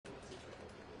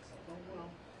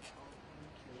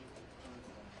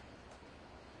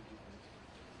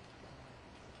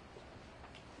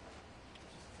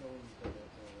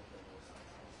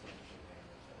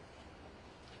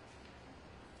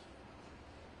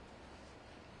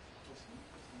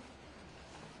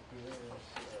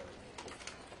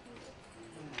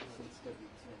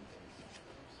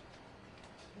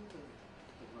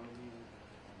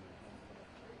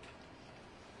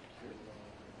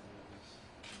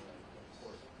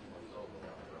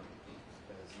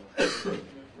Okay.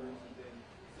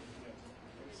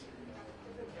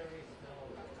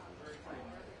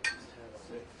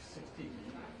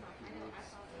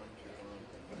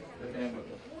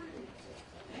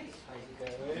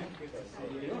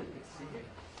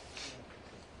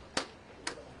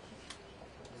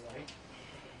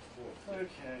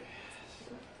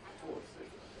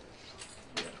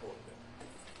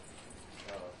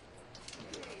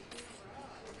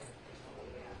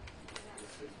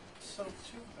 So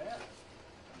too bad.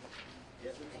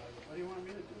 What do you want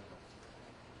me to do?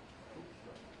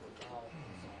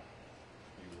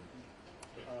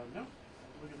 No.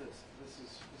 Look at this. This is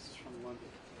from London.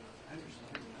 I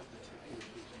understand you have to take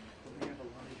pictures, but we have a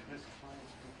lot of U.S.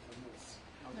 clients from this.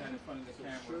 I'm down in front of the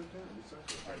camera.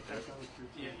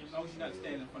 Yeah, as long as you're not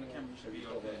standing in front of the camera, you should be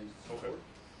okay. Okay.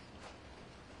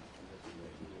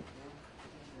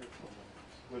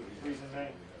 Reason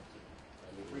name.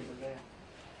 Reason name.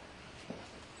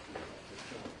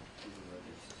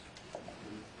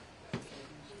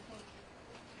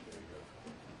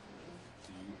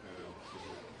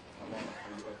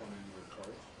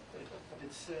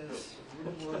 It says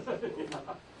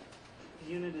the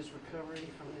unit is recovering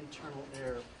from internal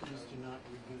error. Please do not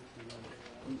reboot the unit.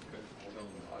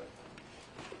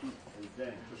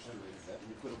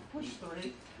 Push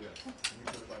 3. Yes.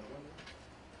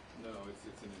 No,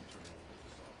 it's an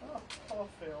internal. Oh,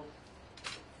 failed.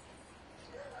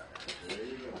 There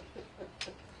you go.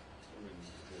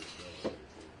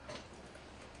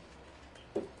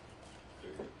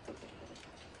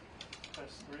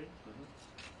 Press 3.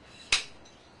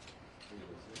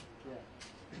 Yeah.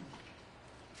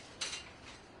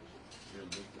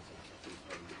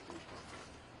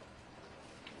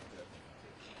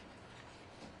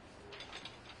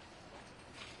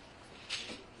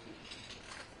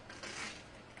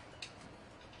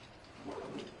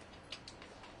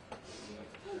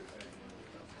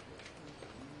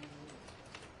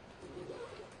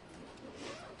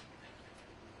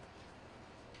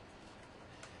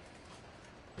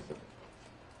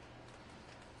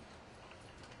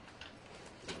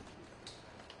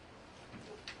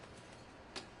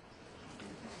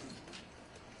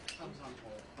 Comes on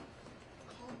hold.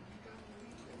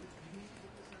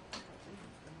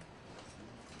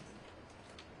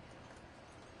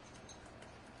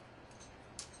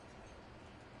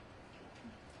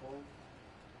 Hold.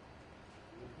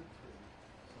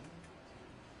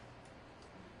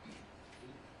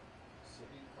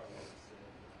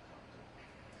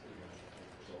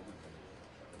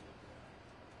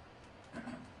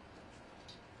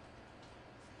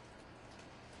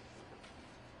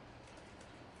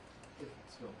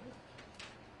 Still there.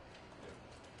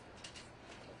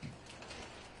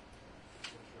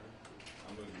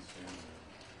 I'm going to be standing there.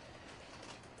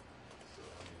 So,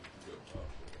 I mean, you go up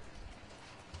there.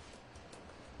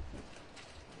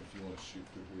 If you want to shoot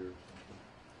through here or something.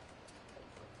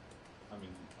 I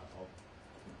mean, if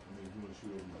you want to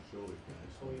shoot over my shoulder, you can.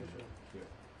 Oh, yeah, sure.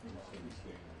 Yeah. I'm just going to be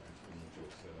standing there. It's going to be Joe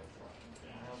set up front.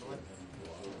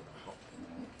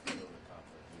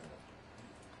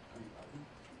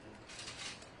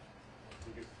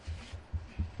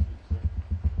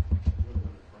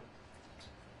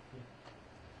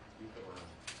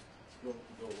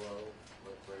 Go low,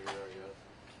 look right here, I guess.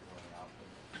 You want an option.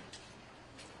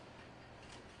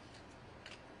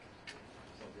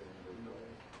 Something in the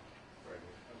way. Right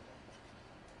here.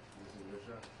 This is your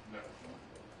shot? No, it's not.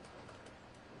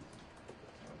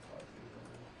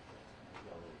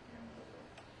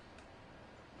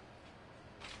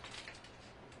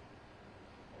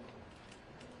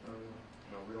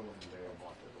 No, we don't want to lay a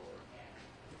block the door.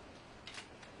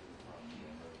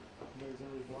 No, he's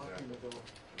only blocking the door.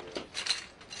 Yeah.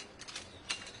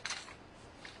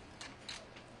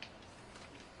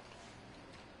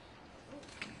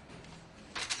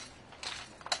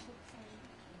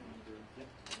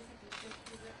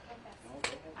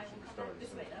 I will come back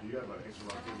this way though. Do you have an extra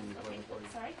rocket in your plan for you?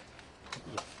 Sorry.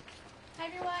 Hi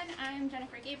everyone, I'm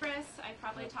Jennifer Gabris. I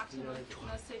probably talked to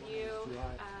most of you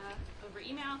over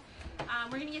email.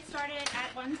 We're going to get started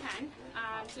at 1:10.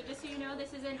 So just so you know,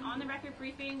 this is an on-the-record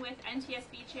briefing with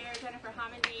NTSB Chair Jennifer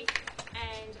Homendy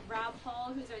and Rob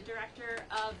Hall, who's a director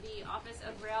of the Office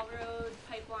of Railroad,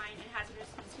 Pipeline, and Hazardous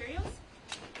Materials.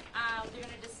 They're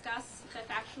going to discuss the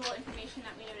factual information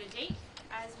that we know to date,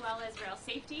 as well as rail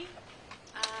safety.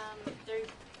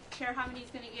 Chair Homendy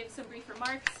is going to give some brief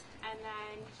remarks, and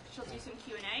then she'll do some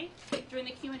Q&A. During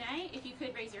the Q&A, if you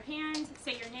could raise your hand,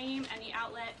 say your name and the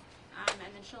outlet,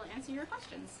 and then she'll answer your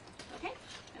questions. Okay?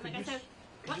 And like I said,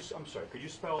 I'm sorry, could you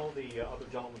spell the other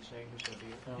gentleman's name who's going to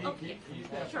be here? Oh,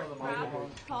 yeah, sure. Rob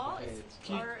Hall is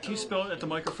Can you spell it at the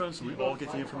microphone so we all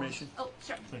get the information? Oh,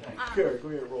 sure. Good, go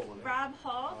ahead, roll on it. Rob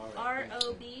Hall,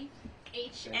 R-O-B-H-A-L-L.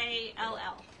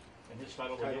 And his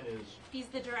title again is? He's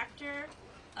the director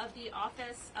of the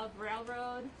Office of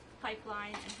Railroad,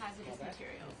 Pipeline, and Hazardous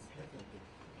Materials.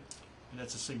 And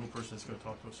that's a single person that's going to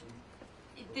talk to us.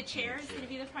 The chair is going to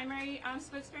be the primary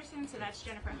spokesperson, so that's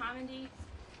Jennifer Homendy.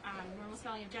 Normal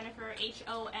spelling of Jennifer,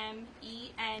 H-O-M-E-N-D-Y.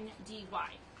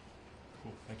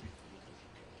 Cool, thank you.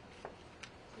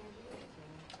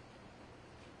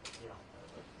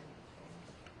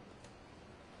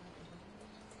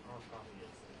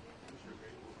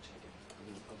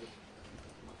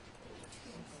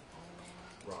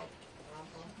 Rob.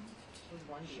 Who's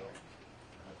one year?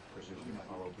 Presume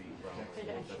ROB.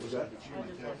 Was that? Oh,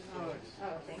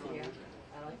 thank you. I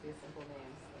like these simple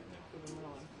names. Keep them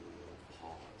rolling.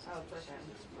 Oh, perfect.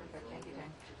 Perfect. Thank you, Dan.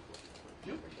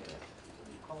 Appreciate it.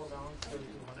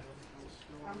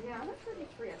 Yeah, I'm at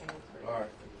 33. I think it's pretty. All right,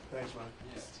 thanks, Mike.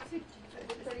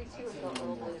 32 is a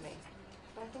little low to me.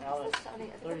 But I think Alex, it's the sunny.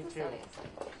 I think it's the 32.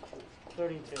 sunniest.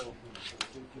 32.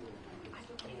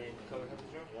 You need code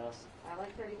temperature? Yes. I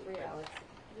like 33, Alex.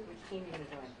 Which team are you going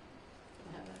to join?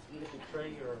 Either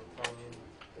betray or phone in.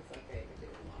 It's okay. You can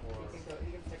do it.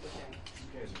 You can stick with him. You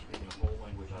guys are speaking a whole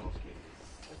language I don't speak.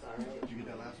 That's all right. Did you get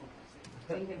that last one?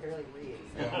 You can barely read.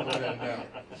 Yeah, I'm looking at it now.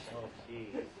 Oh, gee.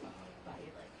 I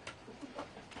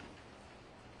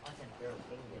can barely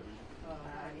think of it.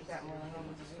 You got more than one.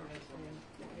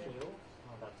 Two?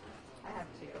 Oh, that's it. I have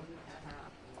 2 and a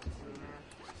half. 2 and a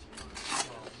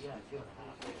half. Well, yeah, 2.5. 2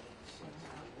 and a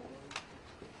half.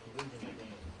 Losing the game.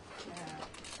 Yeah.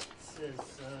 This is,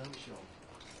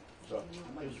 So,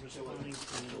 is responding to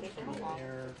trouble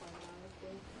error.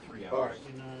 3 all hours. right.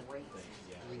 Do not Great.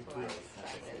 Yeah. That's what I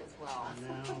expected as well.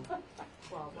 now.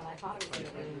 Well, when I thought it was going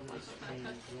to be This screen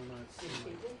will not see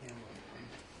my camera.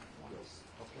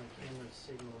 My camera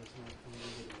signal is not coming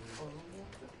into the room.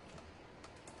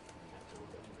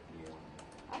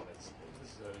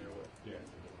 Yeah.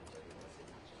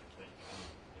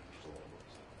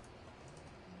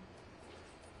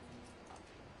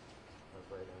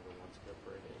 Right angle one's good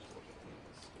for it.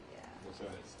 Yeah. What's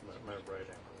that? My right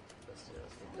angle. That's the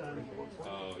Done.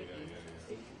 Oh,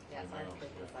 yeah. Yeah, it's hard to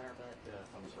pick this better, but Yeah,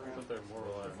 but they're more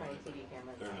it's reliable. like TV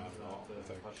cameras. They're not at all. In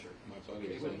fact, my buddy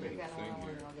was on the thing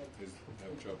here, is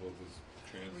having trouble with his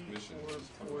transmission. It's just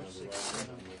coming out of the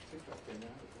right. I'm like,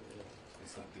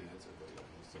 it's not the answer, but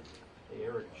yeah, it's something. Hey,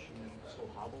 Eric, she's still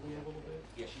hobbling a little bit?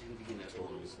 Yeah, she's gonna begin that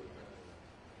Totally totally. sleeping.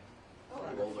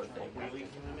 Roller thing. Really?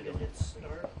 Limited hit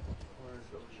start or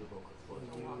She broke her foot.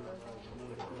 do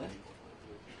another click.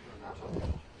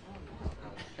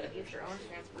 It's your own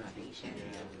transportation.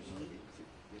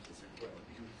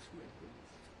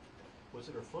 Was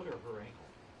it her foot or her ankle?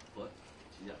 But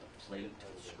she's got plated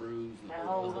screws and the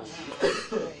Oh, whole. I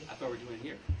thought we were doing it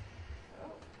here.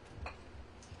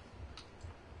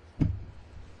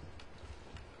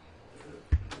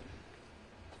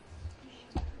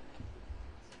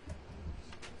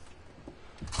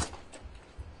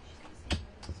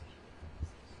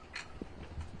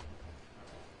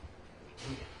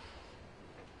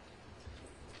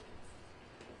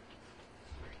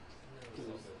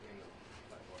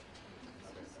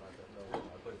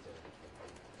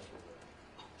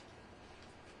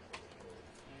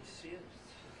 I see it.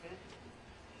 Okay.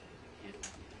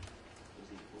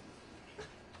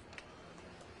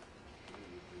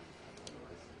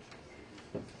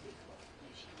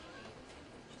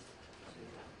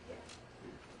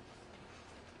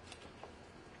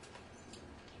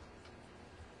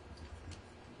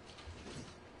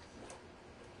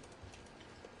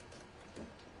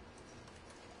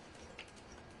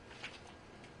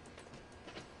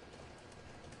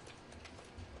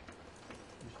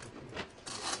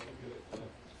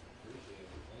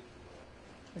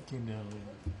 That came down a little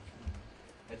bit.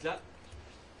 Heads up.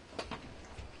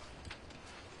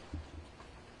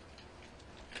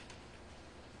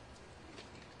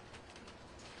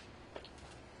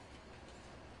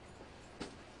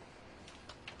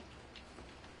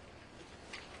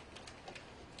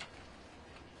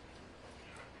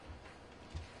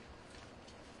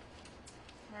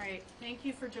 All right, thank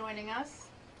you for joining us.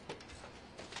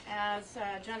 As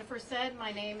Jennifer said,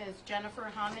 my name is Jennifer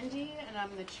Homendy, and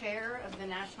I'm the chair of the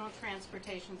National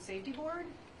Transportation Safety Board.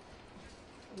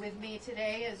 With me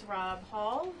today is Rob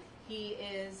Hall. He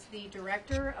is the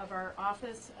director of our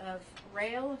Office of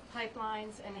Rail,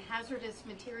 Pipelines, and Hazardous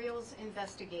Materials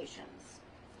Investigations.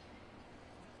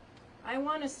 I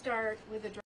want to start with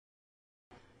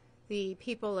the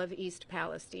people of East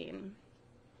Palestine.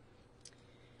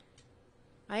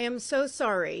 I am so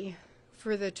sorry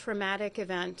for the traumatic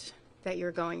event that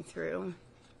you're going through.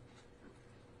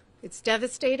 It's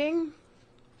devastating.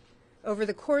 Over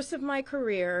the course of my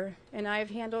career, and I've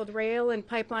handled rail and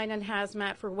pipeline and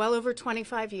hazmat for well over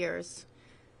 25 years,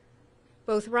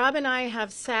 both Rob and I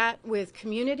have sat with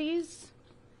communities,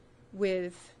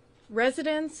 with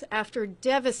residents after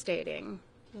devastating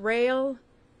rail,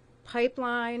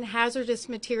 pipeline, hazardous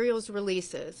materials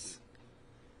releases.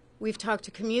 We've talked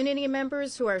to community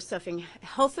members who are suffering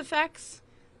health effects,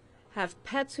 have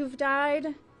pets who've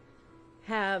died,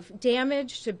 have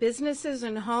damage to businesses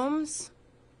and homes.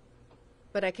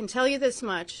 But I can tell you this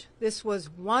much, this was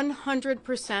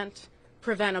 100%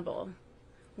 preventable.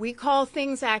 We call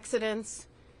things accidents.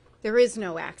 There is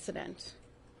no accident.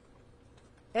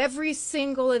 Every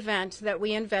single event that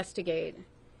we investigate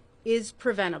is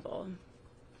preventable.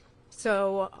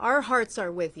 So our hearts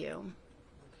are with you.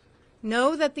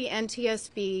 Know that the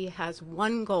NTSB has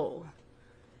one goal,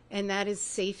 and that is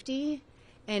safety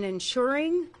and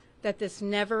ensuring that this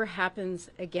never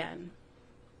happens again.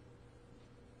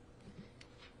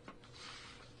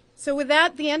 So with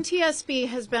that, the NTSB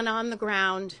has been on the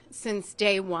ground since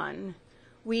day one.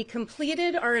 We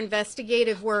completed our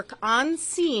investigative work on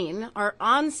scene, our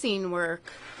on-scene work,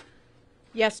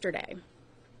 yesterday.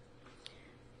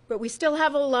 But we still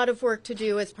have a lot of work to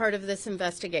do as part of this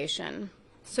investigation.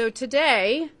 So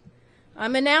today,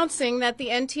 I'm announcing that the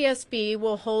NTSB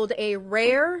will hold a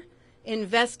rare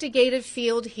investigative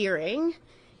field hearing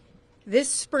this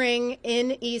spring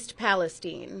in East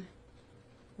Palestine.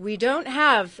 We don't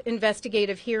have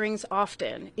investigative hearings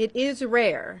often. It is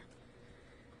rare.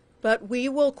 But we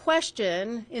will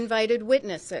question invited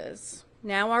witnesses.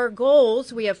 Now our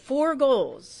goals, we have 4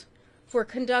 goals for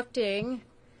conducting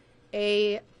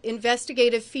an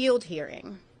investigative field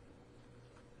hearing.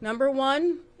 Number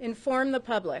 1, inform the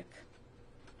public.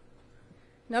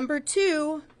 Number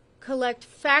 2, collect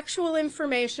factual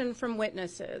information from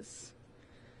witnesses.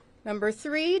 Number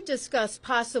 3, discuss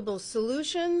possible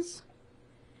solutions.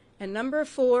 And number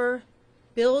 4,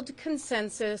 build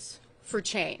consensus for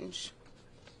change.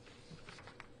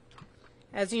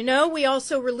 As you know, we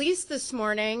also released this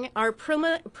morning our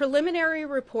preliminary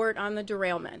report on the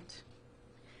derailment.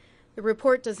 The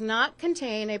report does not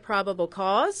contain a probable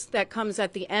cause that comes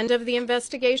at the end of the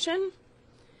investigation.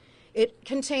 It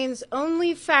contains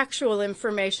only factual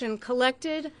information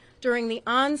collected during the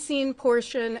on-scene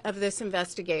portion of this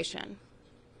investigation.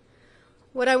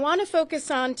 What I want to focus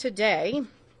on today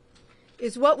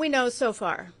is what we know so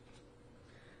far.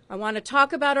 I want to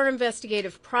talk about our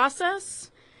investigative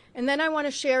process, and then I want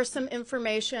to share some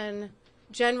information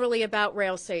generally about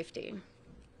rail safety.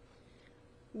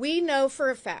 We know for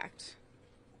a fact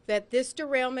that this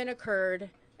derailment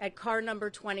occurred at car number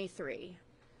 23.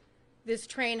 This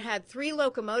train had 3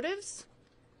 locomotives,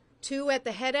 2 at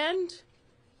the head end.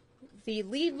 The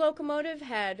lead locomotive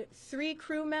had 3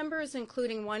 crew members,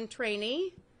 including 1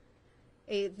 trainee.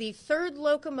 The third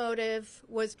locomotive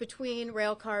was between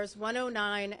rail cars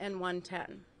 109 and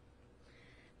 110.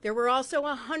 There were also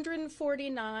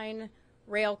 149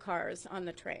 rail cars on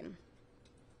the train.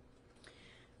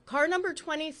 Car number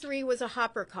 23 was a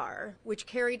hopper car, which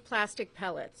carried plastic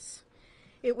pellets.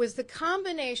 It was the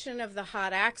combination of the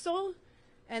hot axle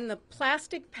and the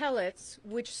plastic pellets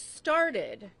which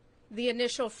started the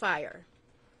initial fire.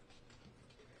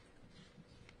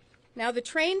 Now, the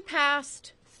train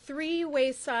passed 3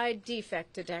 wayside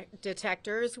defect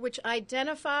detectors which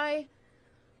identify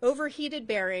overheated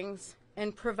bearings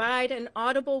and provide an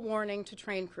audible warning to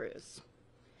train crews.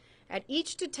 At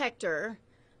each detector,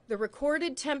 the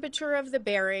recorded temperature of the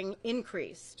bearing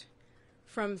increased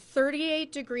from 38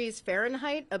 degrees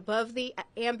Fahrenheit above the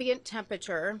ambient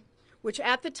temperature, which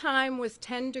at the time was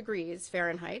 10 degrees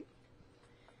Fahrenheit,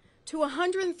 to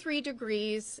 103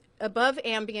 degrees above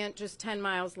ambient just 10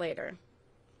 miles later.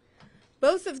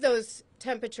 Both of those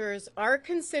temperatures are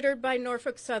considered by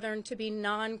Norfolk Southern to be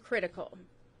non-critical.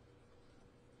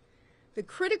 The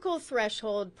critical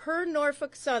threshold per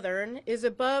Norfolk Southern is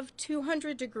above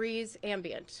 200 degrees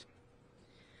ambient.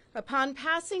 Upon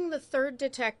passing the third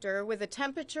detector with a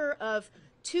temperature of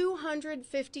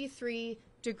 253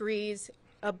 degrees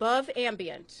above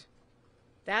ambient,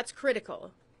 that's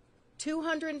critical,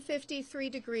 253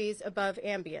 degrees above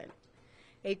ambient.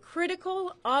 A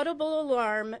critical audible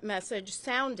alarm message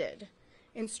sounded,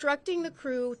 instructing the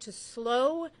crew to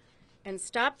slow and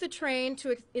stop the train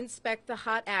to inspect the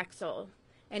hot axle,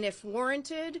 and if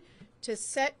warranted, to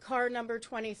set car number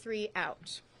 23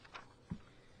 out.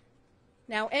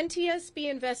 Now, NTSB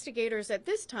investigators at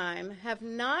this time have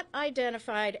not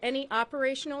identified any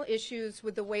operational issues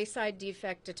with the wayside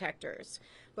defect detectors,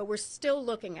 but we're still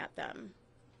looking at them.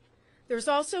 There's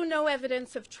also no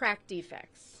evidence of track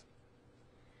defects.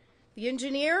 The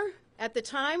engineer at the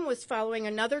time was following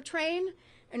another train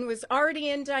and was already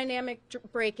in dynamic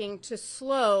braking to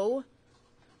slow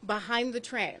behind the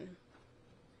train.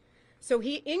 So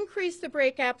he increased the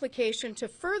brake application to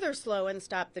further slow and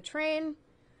stop the train,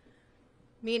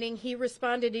 meaning he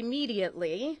responded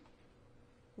immediately.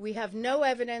 We have no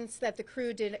evidence that the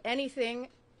crew did anything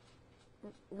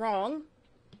wrong.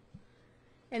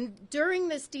 And during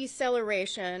this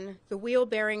deceleration, the wheel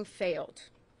bearing failed.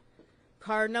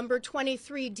 Car number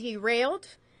 23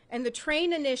 derailed, and the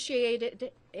train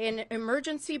initiated an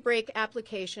emergency brake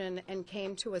application and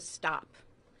came to a stop.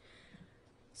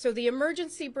 So the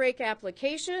emergency brake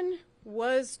application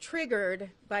was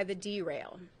triggered by the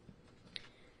derail.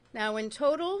 Now in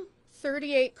total,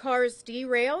 38 cars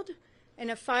derailed, and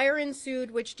a fire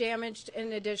ensued which damaged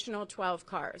an additional 12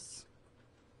 cars.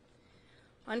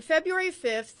 On February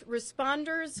 5th,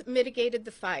 responders mitigated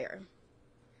the fire,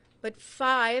 but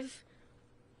five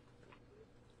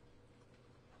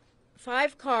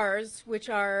cars, which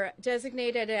are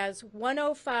designated as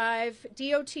 105,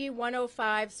 DOT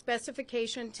 105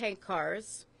 specification tank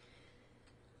cars,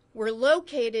 were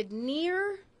located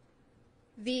near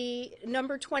the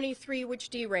number 23, which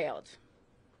derailed.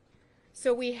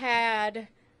 So we had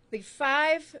the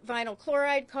 5 vinyl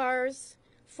chloride cars.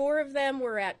 4 of them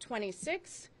were at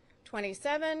 26,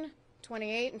 27,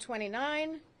 28, and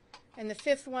 29, and the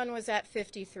 5th one was at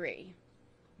 53.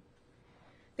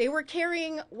 They were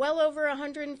carrying well over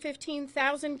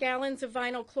 115,000 gallons of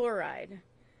vinyl chloride.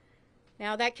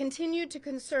 Now that continued to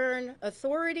concern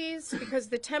authorities because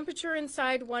the temperature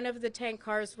inside one of the tank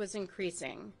cars was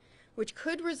increasing, which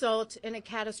could result in a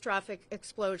catastrophic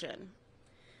explosion.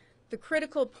 The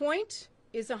critical point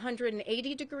is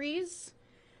 180 degrees,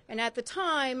 and at the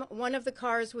time, one of the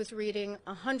cars was reading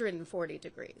 140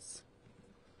 degrees.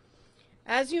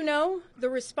 As you know, the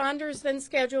responders then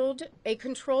scheduled a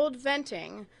controlled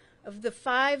venting of the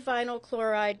 5 vinyl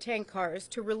chloride tank cars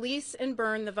to release and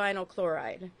burn the vinyl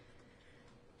chloride.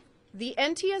 The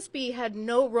NTSB had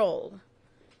no role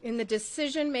in the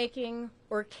decision-making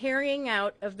or carrying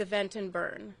out of the vent and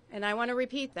burn, and I want to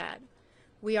repeat that.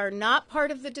 We are not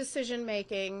part of the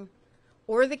decision-making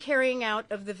or the carrying out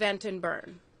of the vent and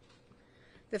burn.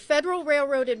 The Federal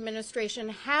Railroad Administration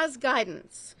has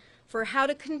guidance for how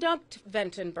to conduct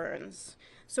vent and burns.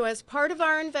 So as part of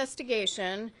our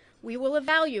investigation, we will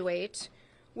evaluate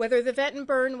whether the vent and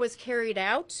burn was carried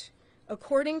out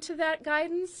according to that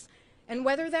guidance and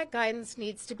whether that guidance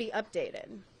needs to be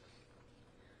updated.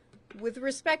 With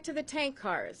respect to the tank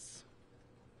cars,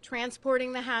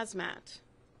 transporting the hazmat,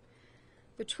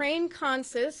 the train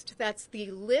consist, that's the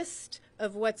list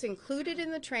of what's included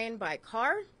in the train by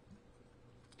car,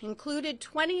 included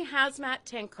 20 hazmat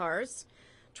tank cars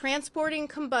transporting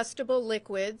combustible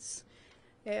liquids,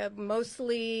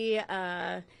 mostly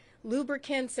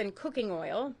lubricants and cooking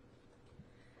oil,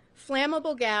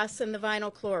 flammable gas, and the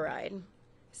vinyl chloride.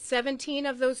 17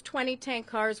 of those 20 tank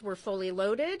cars were fully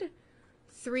loaded.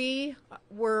 3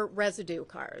 were residue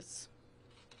cars.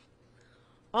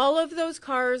 All of those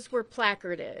cars were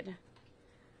placarded,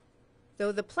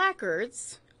 though the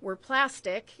placards were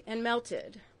plastic and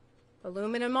melted.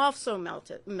 Aluminum also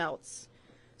melts.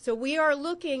 So we are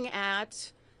looking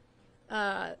at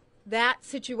that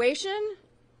situation,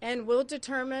 and we'll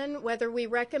determine whether we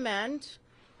recommend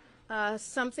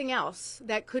something else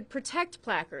that could protect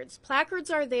placards.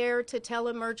 Placards are there to tell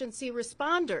emergency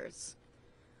responders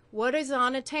what is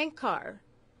on a tank car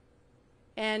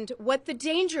and what the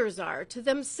dangers are to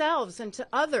themselves and to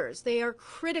others. They are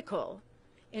critical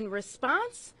in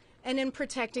response and in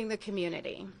protecting the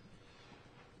community.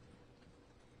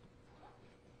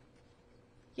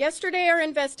 Yesterday, our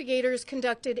investigators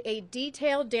conducted a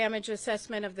detailed damage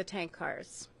assessment of the tank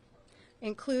cars,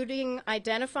 including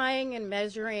identifying and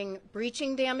measuring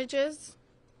breaching damages,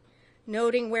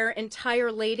 noting where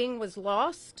entire lading was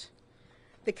lost,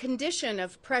 the condition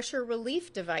of pressure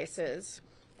relief devices,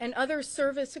 and other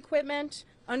service equipment,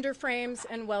 underframes,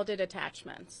 and welded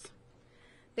attachments.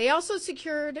 They also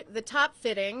secured the top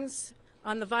fittings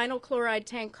on the vinyl chloride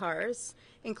tank cars,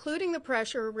 including the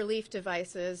pressure relief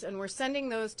devices, and we're sending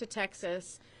those to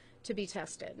Texas to be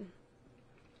tested.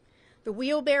 The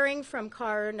wheel bearing from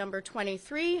car number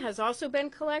 23 has also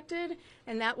been collected,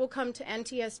 and that will come to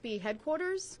NTSB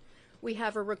headquarters. We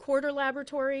have a recorder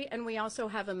laboratory, and we also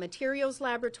have a materials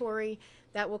laboratory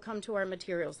that will come to our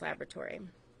materials laboratory.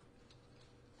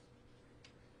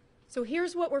 So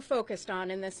here's what we're focused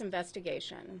on in this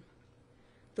investigation: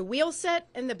 the wheel set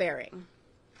and the bearing.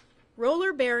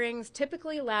 Roller bearings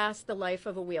typically last the life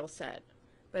of a wheel set,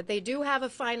 but they do have a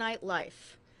finite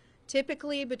life.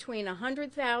 typically between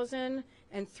 100,000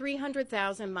 and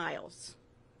 300,000 miles.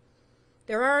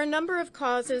 There are a number of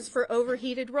causes for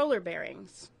overheated roller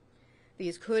bearings.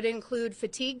 These could include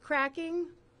fatigue cracking,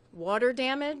 water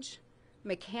damage,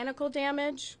 mechanical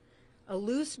damage, a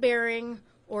loose bearing,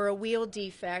 or a wheel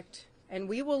defect, and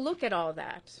we will look at all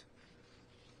that.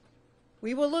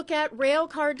 We will look at rail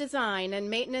car design and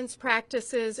maintenance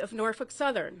practices of Norfolk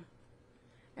Southern,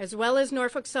 as well as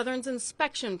Norfolk Southern's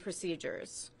inspection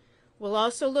procedures. We'll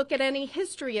also look at any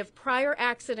history of prior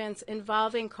accidents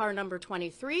involving car number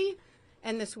 23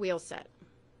 and this wheel set.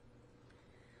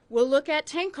 We'll look at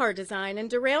tank car design and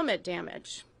derailment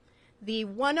damage. The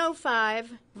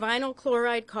 105 vinyl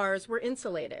chloride cars were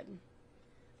insulated,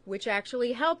 which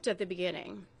actually helped at the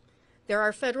beginning. There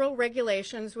are federal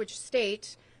regulations which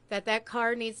state that that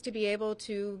car needs to be able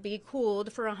to be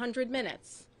cooled for 100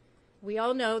 minutes. We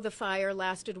all know the fire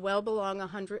lasted well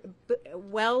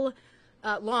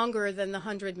longer than the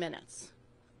 100 minutes.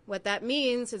 What that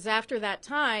means is after that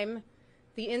time,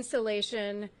 the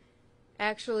insulation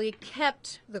actually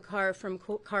kept the cars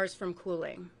from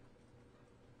cooling.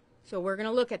 So we're going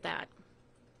to look at that.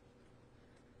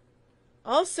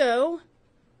 Also,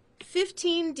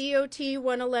 15 DOT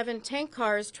 111 tank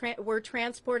cars were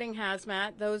transporting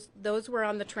hazmat. Those were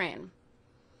on the train.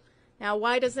 Now,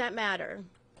 why does that matter?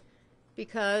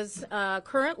 Because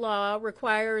current law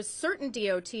requires certain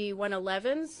DOT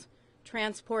 111s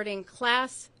transporting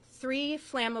Class 3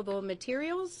 flammable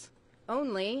materials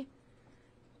only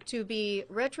to be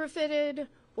retrofitted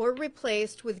or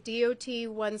replaced with DOT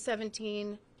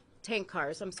 117 tank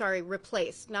cars. I'm sorry,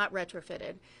 replaced, not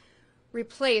retrofitted.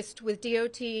 Replaced with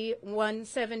DOT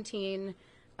 117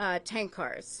 tank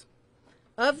cars.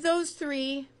 Of those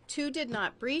 3, 2 did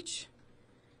not breach.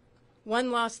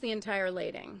 1 lost the entire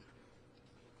lading.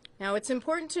 Now, it's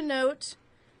important to note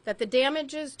that the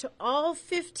damages to all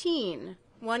 15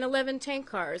 111 tank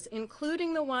cars,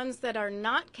 including the ones that are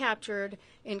not captured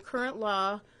in current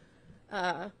law,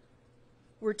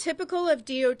 were typical of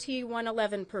DOT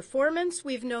 111 performance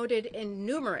we've noted in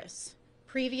numerous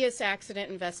previous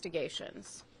accident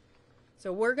investigations.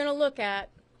 So we're going to look at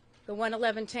the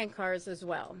 111 tank cars as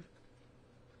well.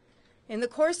 In the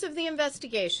course of the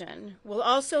investigation, we'll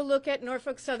also look at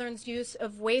Norfolk Southern's use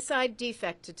of wayside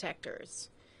defect detectors.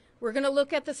 We're going to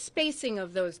look at the spacing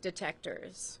of those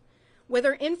detectors,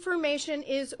 whether information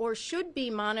is or should be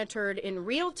monitored in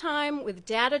real time with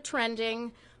data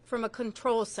trending from a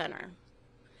control center.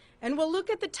 And we'll look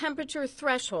at the temperature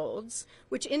thresholds,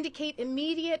 which indicate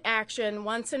immediate action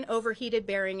once an overheated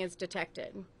bearing is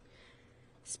detected.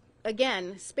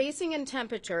 Again, spacing and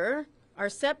temperature are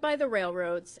set by the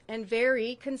railroads and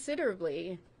vary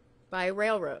considerably by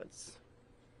railroads.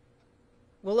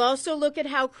 We'll also look at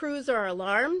how crews are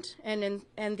alarmed and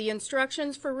the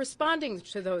instructions for responding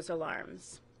to those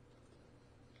alarms.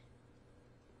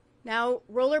 Now,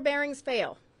 roller bearings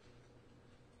fail,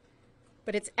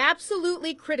 but it's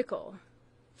absolutely critical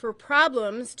for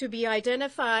problems to be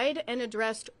identified and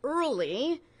addressed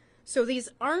early so these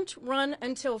aren't run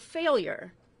until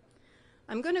failure.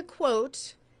 I'm going to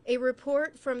quote a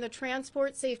report from the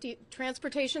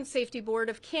Transportation Safety Board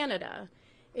of Canada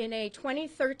in a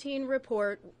 2013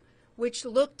 report which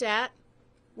looked at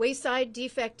wayside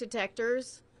defect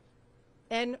detectors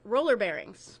and roller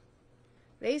bearings.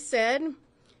 They said,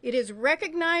 "It is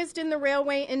recognized in the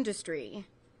railway industry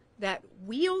that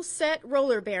wheel set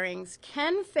roller bearings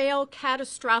can fail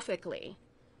catastrophically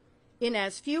in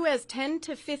as few as 10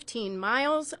 to 15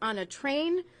 miles on a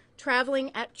train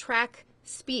traveling at track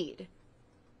speed.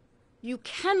 You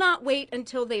cannot wait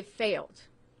until they've failed.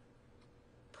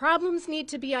 Problems need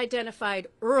to be identified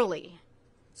early,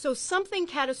 so something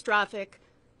catastrophic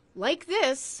like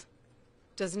this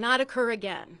does not occur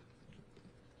again."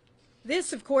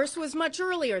 This, of course, was much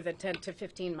earlier than 10 to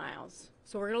 15 miles,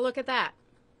 so we're going to look at that.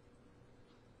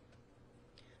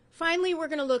 Finally, we're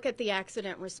going to look at the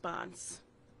accident response,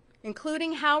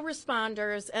 including how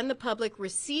responders and the public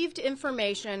received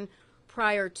information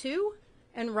prior to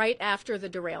and right after the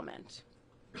derailment.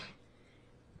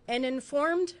 An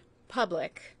informed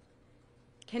public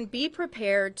can be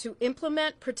prepared to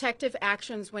implement protective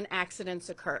actions when accidents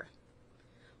occur.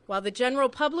 While the general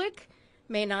public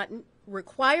may not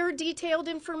require detailed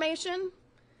information,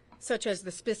 such as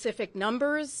the specific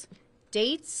numbers,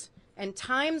 dates, and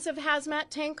times of hazmat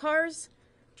tank cars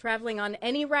traveling on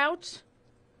any route,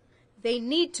 they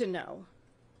need to know,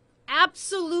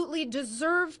 absolutely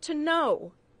deserve to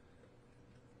know,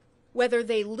 whether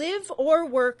they live or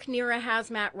work near a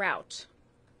hazmat route.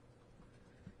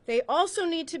 They also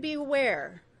need to be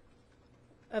aware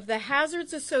of the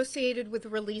hazards associated with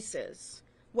releases,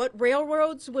 what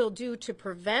railroads will do to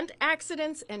prevent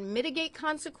accidents and mitigate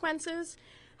consequences,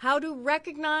 how to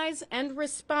recognize and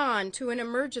respond to an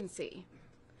emergency,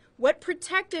 what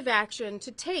protective action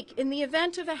to take in the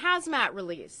event of a hazmat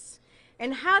release,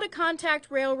 and how to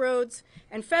contact railroads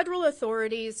and federal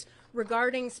authorities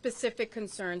regarding specific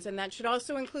concerns, and that should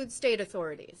also include state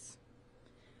authorities.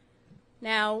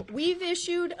 Now, we've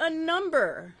issued a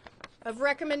number of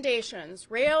recommendations,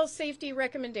 rail safety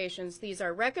recommendations. These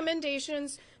are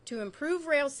recommendations to improve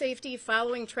rail safety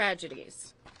following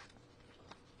tragedies.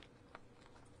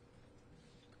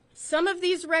 Some of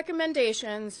these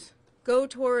recommendations go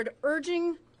toward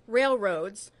urging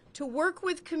railroads to work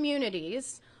with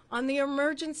communities on the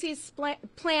emergency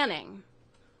planning,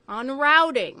 on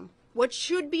routing, what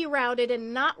should be routed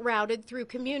and not routed through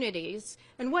communities,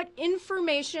 and what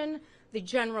information the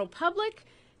general public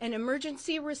and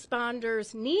emergency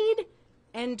responders need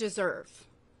and deserve.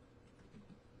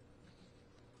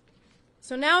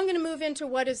 So now I'm going to move into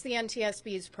what is the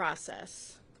NTSB's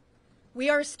process. We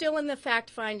are still in the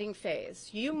fact-finding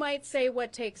phase. You might say,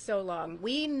 what takes so long?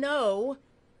 We know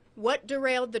what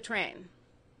derailed the train.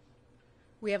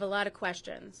 We have a lot of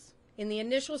questions. In the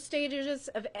initial stages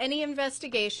of any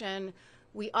investigation,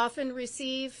 we often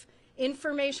receive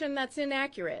information that's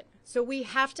inaccurate. So we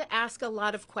have to ask a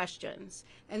lot of questions.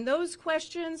 And those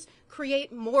questions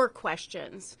create more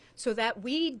questions so that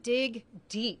we dig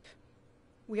deep.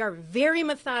 We are very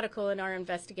methodical in our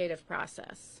investigative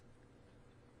process.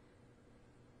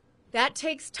 That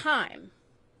takes time.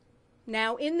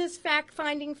 Now, in this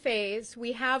fact-finding phase,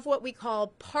 we have what we call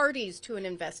parties to an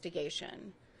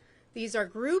investigation. These are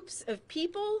groups of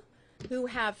people who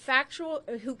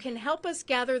can help us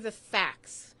gather the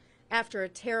facts after a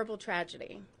terrible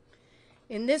tragedy.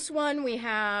 In this one, we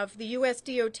have the U.S.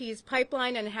 DOT's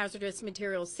Pipeline and Hazardous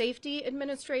Materials Safety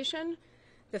Administration,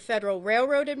 the Federal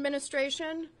Railroad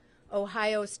Administration,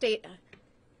 Ohio State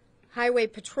Highway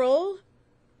Patrol,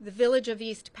 the Village of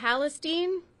East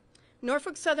Palestine,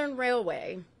 Norfolk Southern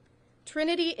Railway,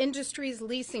 Trinity Industries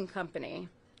Leasing Company,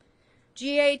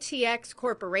 GATX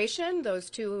Corporation, those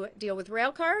two deal with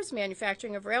rail cars,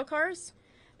 manufacturing of rail cars,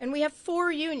 and we have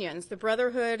 4 unions, the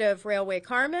Brotherhood of Railway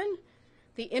Carmen,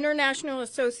 the International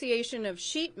Association of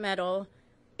Sheet Metal,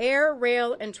 Air,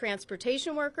 Rail, and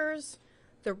Transportation Workers,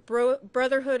 the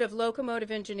Brotherhood of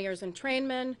Locomotive Engineers and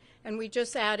Trainmen, and we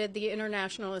just added the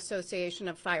International Association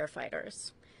of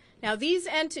Firefighters. Now, these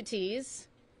entities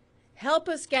help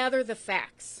us gather the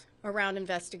facts around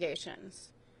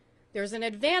investigations. There's an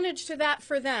advantage to that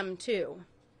for them, too.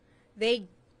 They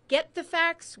get the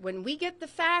facts when we get the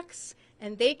facts,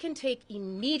 and they can take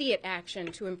immediate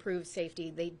action to improve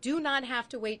safety. They do not have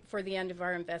to wait for the end of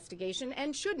our investigation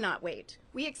and should not wait.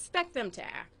 We expect them to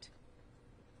act.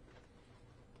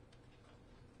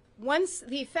 Once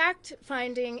the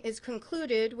fact-finding is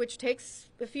concluded, which takes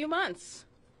a few months,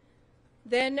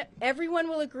 then everyone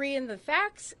will agree in the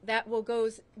facts. That will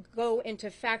go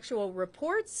into factual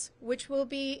reports, which will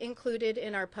be included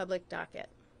in our public docket.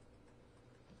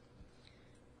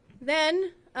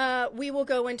 Then we will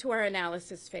go into our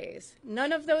analysis phase.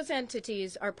 None of those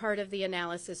entities are part of the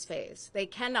analysis phase. They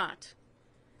cannot.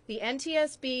 The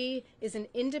NTSB is an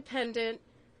independent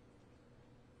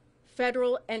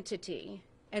federal entity,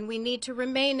 and we need to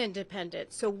remain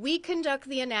independent. So we conduct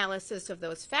the analysis of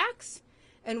those facts,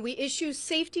 and we issue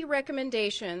safety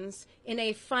recommendations in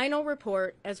a final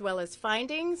report, as well as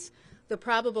findings, the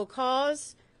probable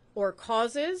cause or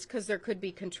causes, because there could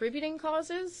be contributing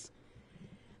causes.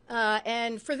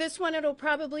 And for this one, it'll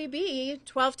probably be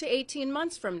 12 to 18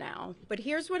 months from now. But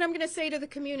here's what I'm going to say to the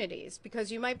communities,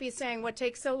 because you might be saying, what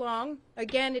takes so long?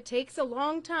 Again, it takes a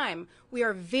long time. We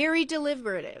are very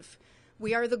deliberative.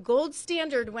 We are the gold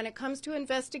standard when it comes to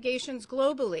investigations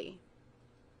globally.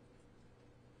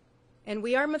 And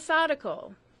we are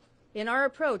methodical in our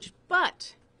approach.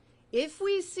 But if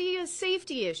we see a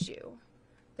safety issue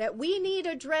that we need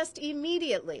addressed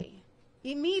immediately,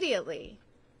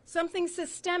 something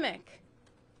systemic,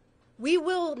 we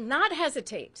will not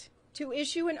hesitate to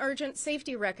issue an urgent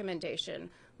safety recommendation.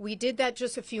 We did that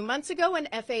just a few months ago, and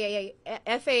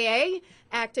FAA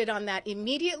acted on that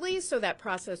immediately, so that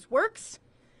process works.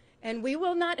 And we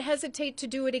will not hesitate to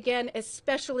do it again,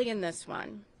 especially in this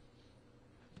one.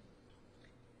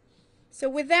 So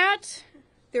with that,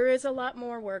 there is a lot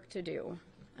more work to do.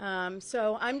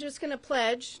 So I'm just going to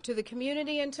pledge to the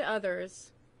community and to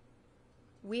others,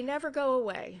 we never go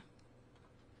away.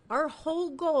 Our whole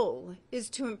goal is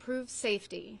to improve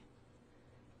safety,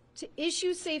 to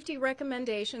issue safety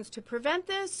recommendations to prevent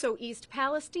this so East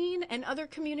Palestine and other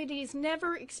communities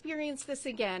never experience this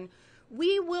again.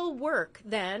 We will work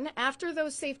then, after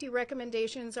those safety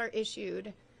recommendations are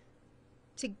issued,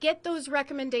 to get those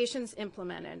recommendations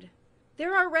implemented.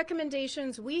 There are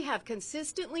recommendations we have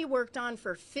consistently worked on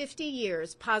for 50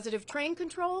 years. Positive train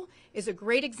control is a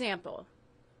great example.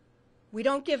 We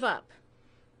don't give up,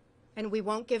 and we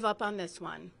won't give up on this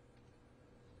one.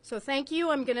 So thank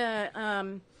you. I'm going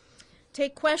to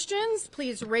take questions.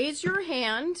 Please raise your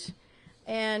hand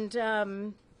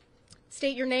and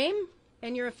state your name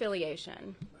and your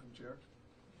affiliation. Madam Chair?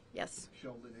 Yes.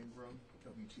 Sheldon Ingram,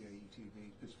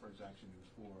 WTAE-TV, Pittsburgh's Action News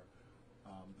 4.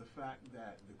 The fact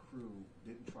that the crew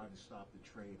didn't try to stop the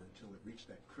train until it reached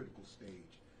that critical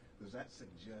stage, does that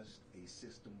suggest a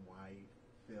system-wide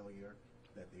failure,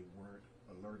 that they weren't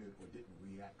alerted or didn't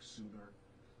react sooner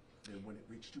than when it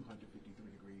reached 253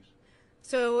 degrees?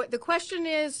 So the question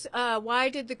is, why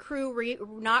did the crew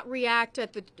not react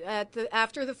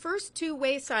after the first two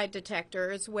wayside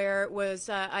detectors, where it was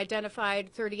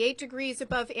identified 38 degrees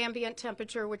above ambient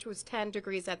temperature, which was 10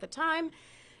 degrees at the time,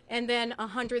 and then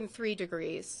 103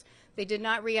 degrees. They did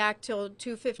not react till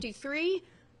 253.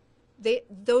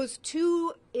 Those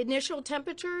two initial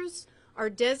temperatures are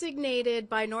designated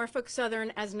by Norfolk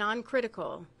Southern as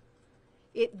non-critical.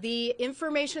 The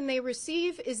information they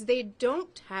receive is they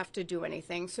don't have to do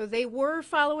anything, so they were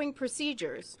following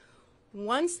procedures.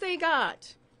 Once they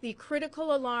got the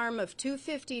critical alarm of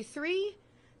 253,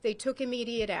 they took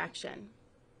immediate action.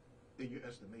 In your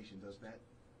estimation, does that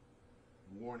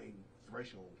warning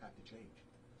threshold have to change?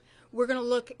 We're going to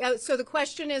look, so the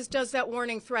question is, does that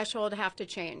warning threshold have to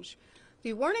change?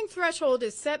 The warning threshold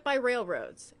is set by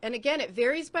railroads, and again, it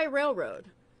varies by railroad.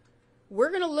 We're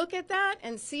going to look at that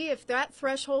and see if that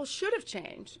threshold should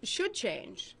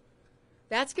change.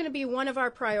 That's going to be one of our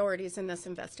priorities in this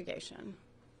investigation.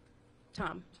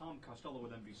 Tom. Tom Costello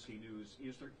with NBC News.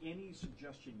 Is there any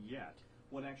suggestion yet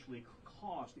what actually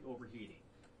caused the overheating?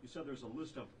 You said there's a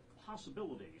list of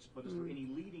possibilities, but is there any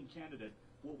leading candidate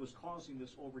what was causing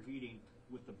this overheating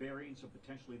with the bearings and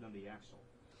potentially then the axle?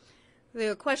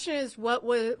 The question is what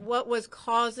was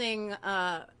causing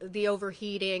the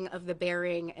overheating of the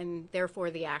bearing and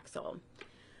therefore the axle?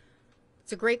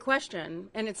 It's a great question,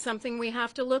 and it's something we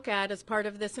have to look at as part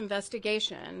of this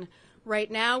investigation.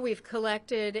 Right now, we've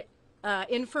collected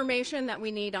information that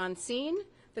we need on scene,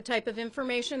 the type of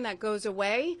information that goes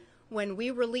away when we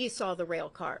release all the rail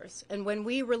cars and when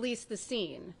we release the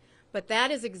scene. But that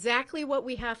is exactly what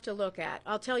we have to look at.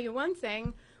 I'll tell you one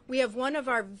thing. We have one of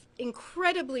our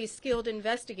incredibly skilled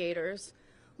investigators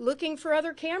looking for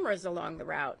other cameras along the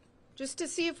route, just to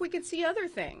see if we could see other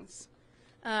things.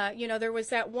 You know, there was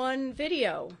that one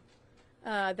video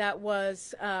that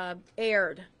was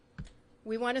aired.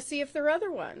 We want to see if there are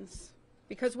other ones,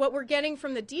 because what we're getting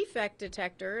from the defect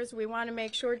detectors, we want to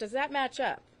make sure, does that match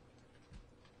up?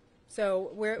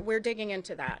 So we're digging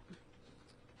into that.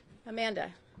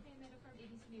 Amanda. Hey, Amanda from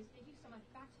ABC News. Thank you so much.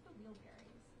 Back to the wheel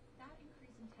bearings. That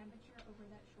increase in temperature over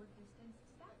that short distance,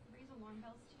 does that raise alarm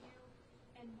bells to you?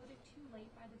 And was it too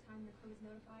late by the time the crew was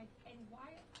notified? And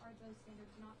why are those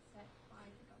standards not set by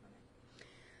the government?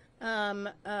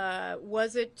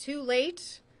 Was it too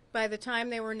late by the time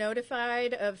they were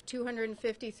notified of 253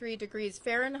 degrees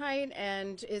Fahrenheit?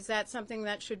 And is that something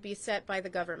that should be set by the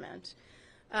government?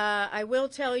 I will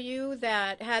tell you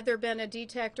that had there been a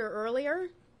detector earlier,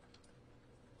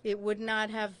 it would not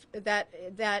have,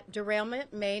 that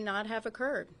derailment may not have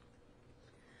occurred.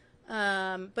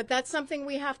 But that's something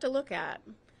we have to look at.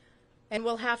 And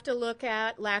we'll have to look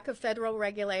at lack of federal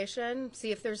regulation,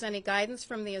 see if there's any guidance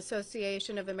from the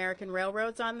Association of American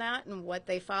Railroads on that and what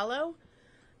they follow.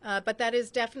 But that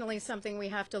is definitely something we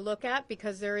have to look at,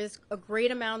 because there is a great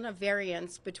amount of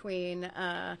variance between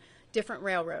different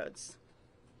railroads.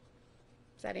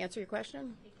 Does that answer your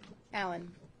question?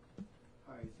 Alan.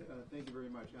 Hi, thank you very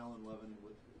much. Alan Levin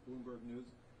with Bloomberg News.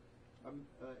 I'm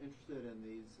interested in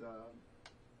these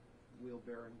wheel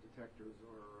bearing detectors,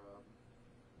 or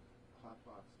hot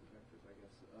box detectors, I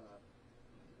guess.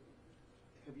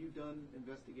 Have you done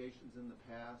investigations in the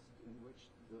past in which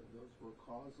those were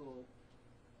causal?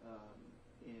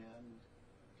 And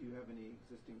do you have any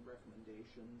existing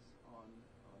recommendations on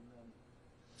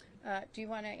them? Do you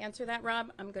want to answer that,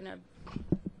 Rob? I'm going to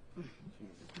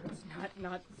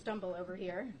not stumble over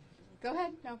here. Go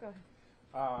ahead. No, go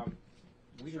ahead.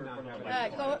 We do not have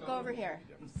any. Go over here.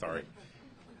 Sorry.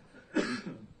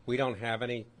 We don't have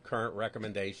any current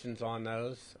recommendations on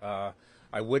those.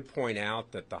 I would point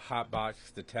out that the hot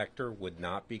box detector would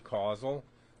not be causal.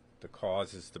 The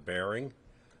cause is the bearing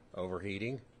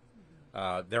overheating.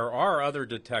 There are other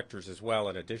detectors as well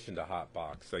in addition to hot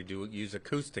box. They do use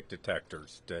acoustic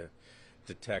detectors to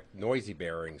detect noisy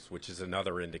bearings, which is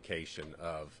another indication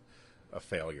of a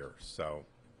failure. So,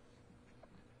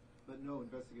 But no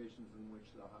investigations in which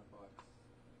the hot box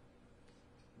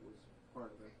was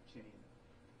part of a chain.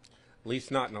 at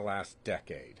least not in the last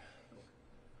decade.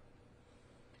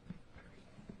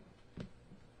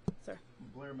 Sir.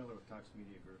 Blair Miller with Cox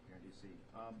Media Group here in D.C.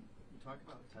 You talk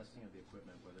about testing of the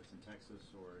equipment, whether it's in Texas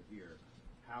or here.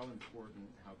 How important,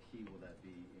 how key will that be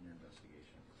in your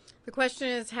investigation? The question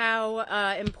is how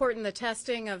important the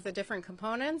testing of the different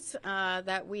components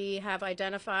that we have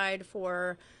identified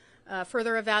for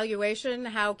further evaluation,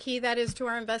 how key that is to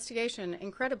our investigation.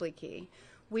 Incredibly key.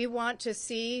 We want to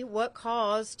see what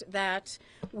caused that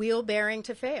wheel bearing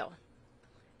to fail.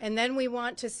 And then we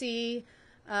want to see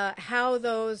how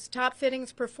those top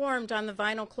fittings performed on the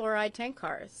vinyl chloride tank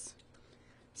cars.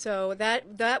 So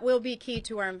that will be key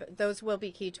to those will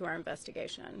be key to our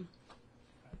investigation.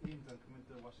 Ian Duncan with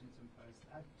the Washington Post.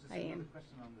 Just Hi, another Ian.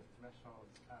 question on the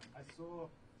thresholds. I saw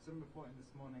some reporting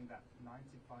this morning that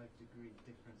 95-degree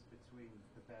difference between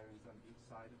the bearings on each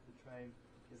side of the train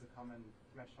is a common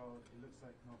threshold. It looks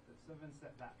like Norfolk Southern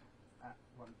set that at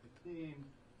 115.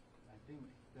 I think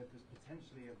that there's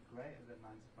potentially a greater than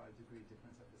 95-degree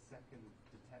difference at the second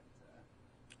detector.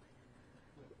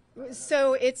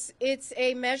 So it's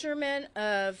a measurement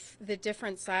of the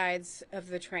different sides of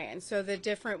the train, so the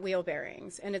different wheel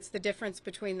bearings, and it's the difference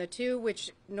between the two,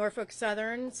 which Norfolk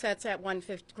Southern sets at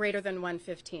greater than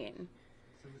 115.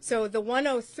 So the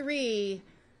 103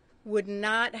 would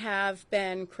not have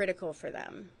been critical for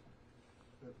them.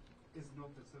 But is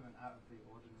Norfolk Southern out of the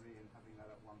ordinary in having that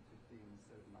at 115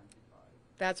 instead of 95?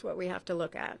 That's what we have to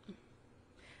look at.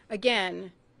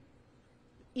 Again,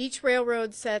 each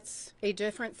railroad sets a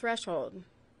different threshold,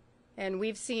 and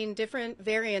we've seen different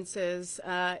variances.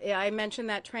 I mentioned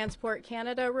that Transport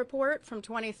Canada report from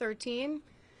 2013.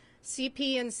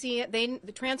 CP and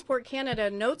the Transport Canada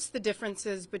notes the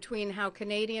differences between how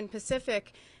Canadian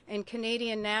Pacific and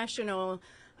Canadian National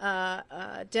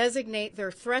designate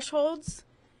their thresholds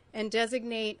and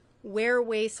designate where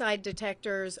wayside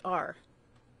detectors are.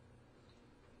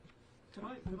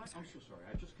 I'm so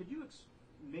sorry. Could you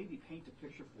maybe paint a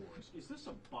picture for us? Is this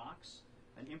a box,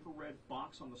 an infrared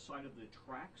box on the side of the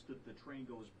tracks that the train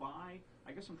goes by?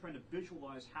 I guess I'm trying to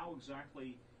visualize how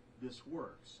exactly this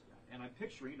works. And I'm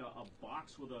picturing a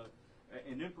box with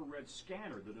an infrared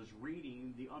scanner that is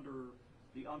reading the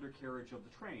undercarriage of the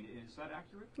train. Is that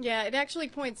accurate? Yeah, it actually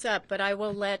points up, but I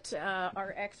will let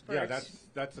our experts. Yeah,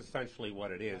 that's essentially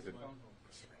what it is.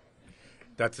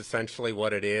 That's essentially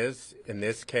what it is. In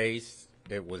this case,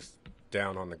 it was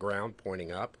down on the ground,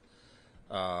 pointing up.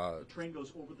 The train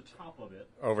goes over the top of it.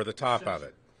 Over the top of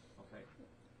it. Okay.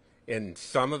 In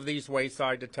some of these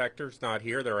wayside detectors, not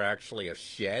here, they're actually a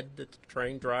shed that the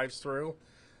train drives through,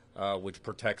 which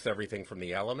protects everything from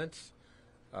the elements.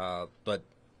 But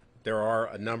there are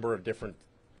a number of different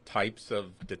types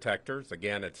of detectors.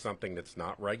 Again, it's something that's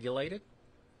not regulated.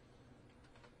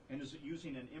 And is it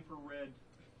using an infrared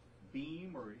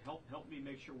beam, or help me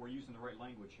make sure we're using the right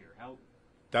language here? How?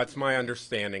 That's my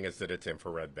understanding, is that it's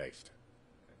infrared based.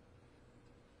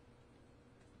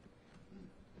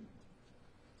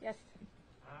 Yes.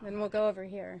 Then we'll go over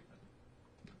here.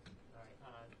 All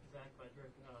right. Zach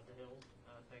Frederick, The Hills.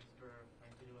 Thanks for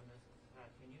doing this.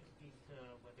 Can you speak to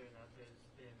whether or not there's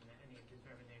been any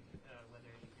determination,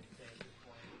 whether you can say at this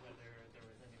point whether there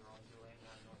was any wrongdoing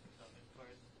on Norfolk Southern's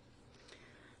part?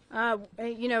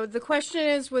 The question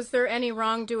is, was there any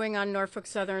wrongdoing on Norfolk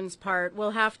Southern's part?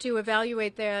 We'll have to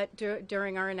evaluate that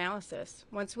during our analysis.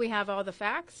 Once we have all the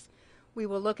facts, we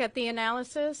will look at the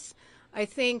analysis. I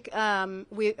think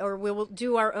we will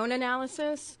do our own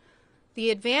analysis.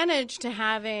 The advantage to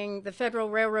having the Federal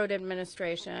Railroad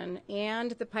Administration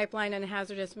and the Pipeline and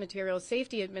Hazardous Materials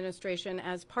Safety Administration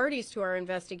as parties to our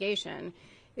investigation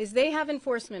is they have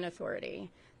enforcement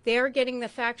authority. They are getting the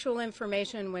factual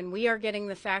information when we are getting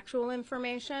the factual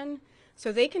information,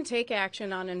 so they can take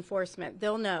action on enforcement.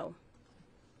 They'll know.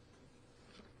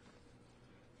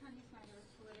 Tanya Snyder with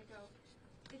Politico.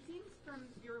 It seems from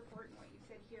your report and what you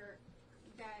said here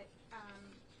that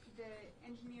the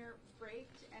engineer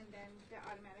braked and then the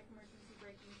automatic emergency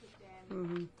braking kicked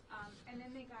in, and then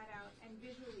they got out and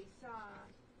visually saw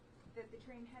that the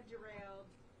train had derailed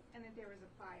and that there was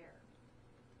a fire.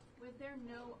 Was there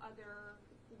no other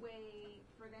way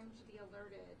for them to be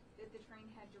alerted that the train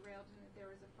had derailed and that there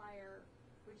was a fire,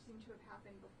 which seemed to have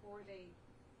happened before they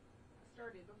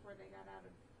got out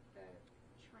of the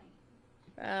train?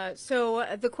 So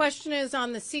the question is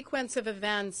on the sequence of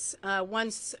events.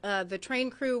 Once the train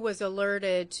crew was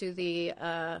alerted to the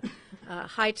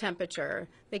high temperature,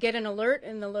 they get an alert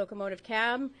in the locomotive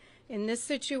cab. In this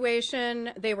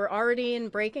situation, they were already in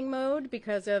braking mode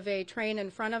because of a train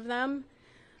in front of them.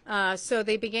 So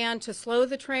they began to slow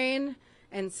the train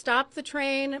and stop the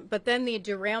train, but then the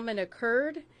derailment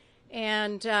occurred,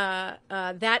 and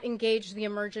that engaged the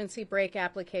emergency brake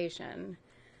application.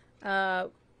 The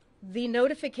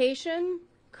notification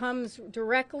comes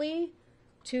directly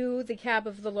to the cab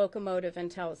of the locomotive and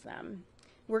tells them.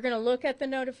 We're going to look at the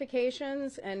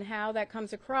notifications and how that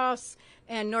comes across,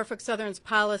 and Norfolk Southern's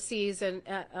policies and,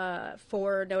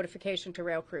 for notification to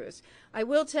rail crews. I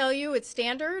will tell you it's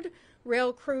standard.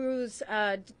 Rail crews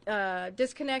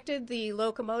disconnected the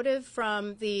locomotive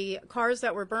from the cars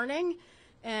that were burning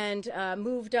and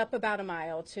moved up about a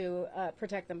mile to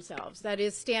protect themselves. That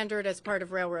is standard as part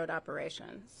of railroad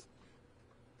operations.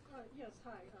 Yes,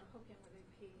 hi, Hogan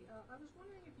with AP. I was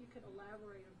wondering if you could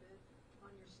elaborate a bit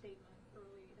on your statement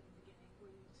early in the beginning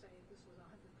where you say this was 100%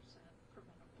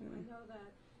 preventable. I know that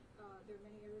there are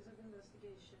many areas of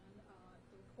investigation.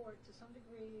 The report, to some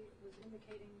degree, was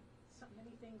indicating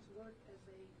many things work as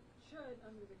they should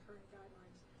under the current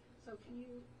guidelines. So can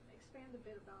you expand a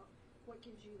bit about what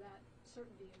gives you that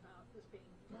certainty about this being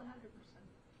 100%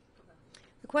 preventable?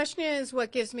 The question is,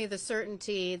 what gives me the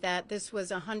certainty that this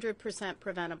was 100%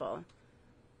 preventable?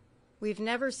 We've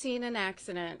never seen an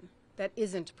accident that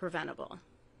isn't preventable.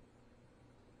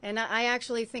 And I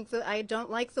actually think that I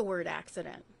don't like the word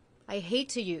accident. I hate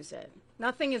to use it.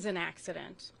 Nothing is an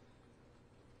accident.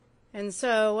 And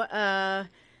so,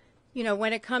 you know,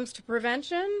 when it comes to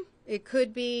prevention, it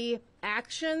could be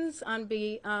actions on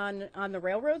the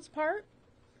railroad's part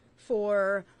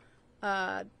for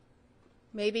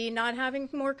maybe not having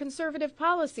more conservative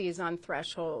policies on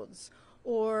thresholds,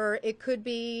 or it could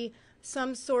be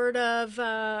some sort of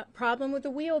problem with the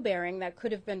wheel bearing that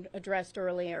could have been addressed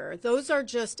earlier. Those are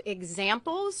just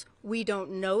examples. We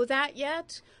don't know that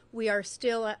yet. We are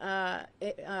still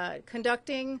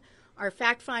conducting our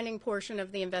fact-finding portion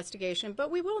of the investigation,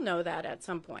 but we will know that at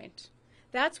some point.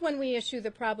 That's when we issue the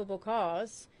probable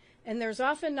cause, and there's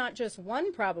often not just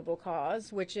one probable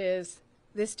cause, which is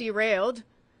this derailed.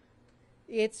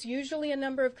 It's usually a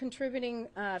number of contributing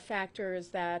factors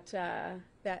that a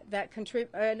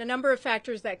number of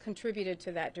factors that contributed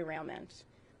to that derailment.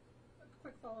 A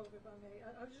quick follow-up, if I may.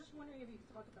 I was just wondering if you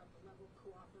could talk about the level of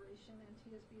cooperation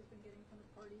NTSB has been getting from the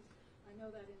parties. I know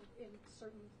that in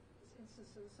certain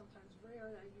instances, sometimes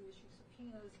rare, that you issue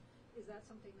subpoenas. Is that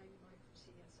something that you might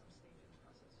foresee at some stage in the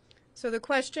process? So the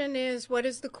question is, what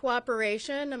is the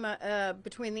cooperation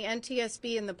between the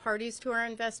NTSB and the parties to our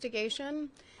investigation,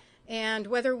 and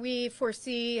whether we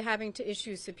foresee having to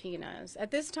issue subpoenas?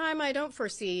 At this time, I don't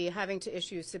foresee having to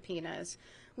issue subpoenas.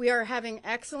 We are having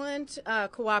excellent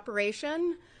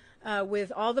cooperation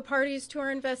with all the parties to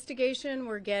our investigation.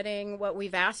 We're getting what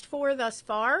we've asked for thus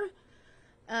far.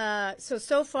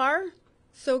 So far,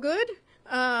 so good.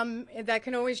 That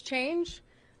can always change.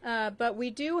 But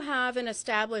we do have an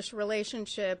established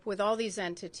relationship with all these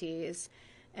entities,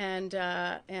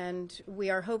 and we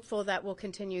are hopeful that will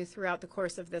continue throughout the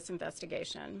course of this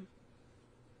investigation.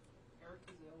 Eric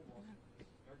Gazelle, Wall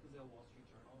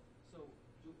Street Journal. So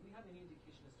do we have any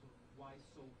indication as to why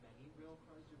so many rail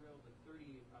cars derailed? Like 38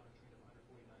 on a train of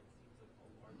 149 seems like a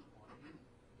large quantity.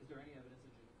 Is there any evidence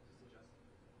to suggest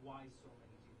why so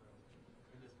many derailed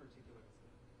in this particular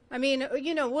incident? I mean,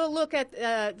 you know, we'll look at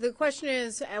the question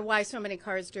is why so many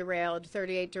cars derailed.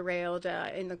 38 derailed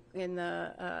in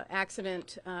the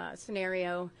accident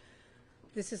scenario.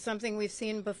 This is something we've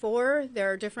seen before.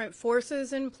 There are different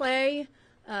forces in play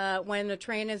when a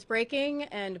train is braking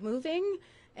and moving,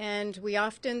 and we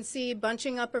often see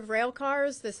bunching up of rail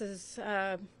cars. This is,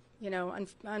 you know,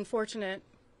 unfortunate,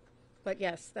 but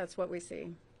yes, that's what we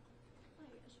see.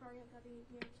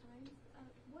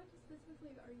 What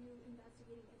specifically are you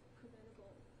investigating as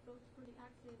preventable, both for the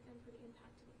accident and for the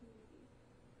impact to the community?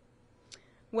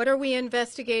 What are we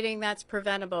investigating that's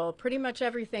preventable? Pretty much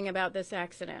everything about this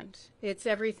accident. It's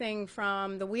everything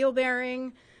from the wheel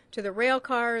bearing to the rail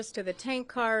cars to the tank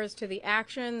cars to the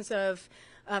actions of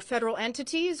federal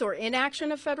entities or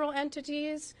inaction of federal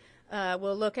entities.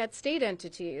 We'll look at state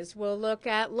entities. We'll look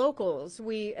at locals.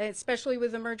 Especially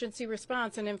with emergency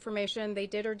response and information they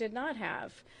did or did not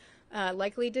have,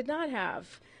 likely did not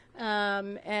have.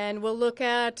 And we'll look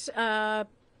at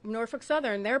Norfolk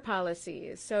Southern, their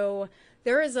policies. So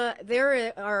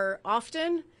there are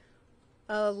often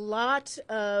a lot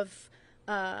of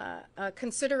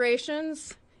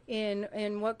considerations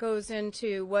in what goes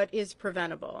into what is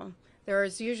preventable. There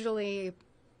is usually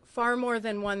far more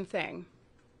than one thing.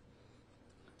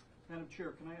 Madam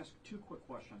Chair, can I ask two quick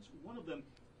questions? One of them,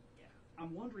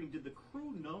 I'm wondering, did the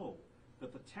crew know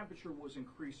that the temperature was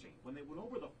increasing? When they went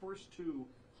over the first two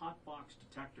hot box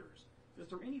detectors, is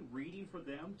there any reading for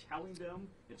them, telling them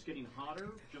it's getting hotter,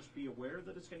 just be aware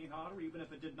that it's getting hotter, even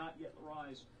if it did not yet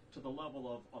rise to the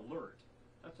level of alert?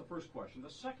 That's the first question.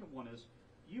 The second one is,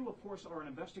 you, of course, are an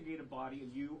investigative body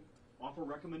and you offer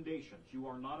recommendations. You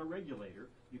are not a regulator.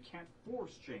 You can't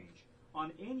force change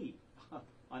on any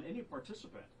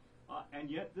participant. And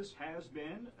yet this has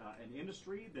been an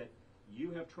industry that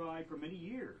you have tried for many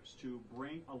years to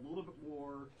bring a little bit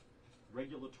more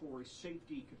regulatory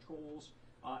safety controls,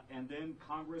 and then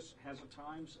Congress has at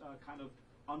times kind of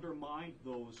undermined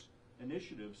those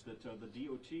initiatives that the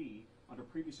DOT under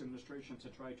previous administrations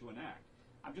had tried to enact.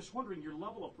 I'm just wondering, your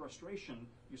level of frustration,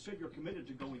 you said you're committed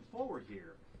to going forward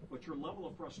here, but your level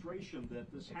of frustration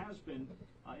that this has been,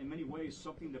 in many ways,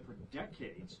 something that for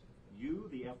decades, you,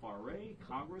 the FRA,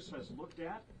 Congress has looked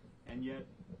at, and yet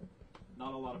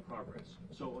not a lot of progress.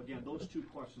 So again, those two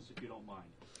questions, if you don't mind.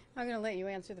 I'm going to let you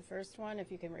answer the first one.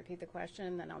 If you can repeat the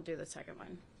question, then I'll do the second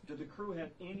one. Did the crew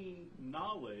have any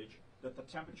knowledge that the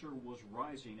temperature was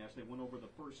rising as they went over the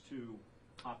first two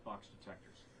hot box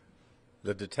detectors?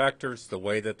 The detectors, the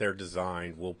way that they're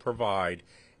designed, will provide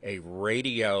a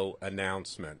radio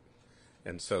announcement.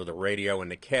 And so the radio in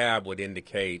the cab would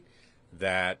indicate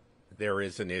that there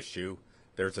is an issue.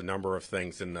 There's a number of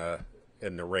things in the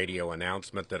radio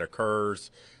announcement that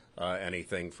occurs,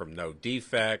 anything from no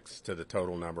defects to the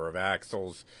total number of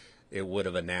axles. It would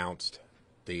have announced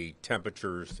the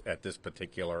temperatures at this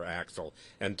particular axle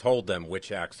and told them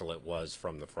which axle it was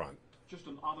from the front. Just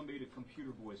an automated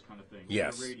computer voice kind of thing.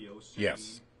 Yes. On the radio saying,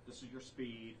 yes. This is your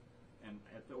speed, and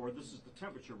or this is the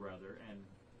temperature rather, and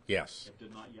yes. It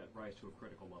did not yet rise to a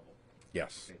critical level.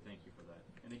 Yes. Okay, thank you for that.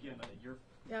 And again, your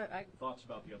thoughts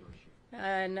about the other issue.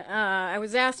 And I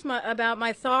was asked about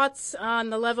my thoughts on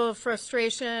the level of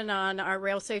frustration on our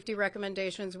rail safety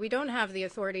recommendations. We don't have the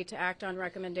authority to act on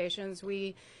recommendations.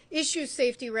 We issue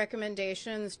safety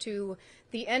recommendations to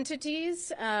the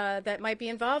entities that might be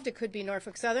involved. It could be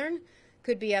Norfolk Southern,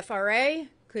 could be FRA,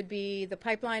 could be the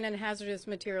Pipeline and Hazardous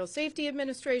Materials Safety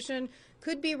Administration,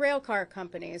 could be rail car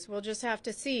companies. We'll just have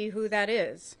to see who that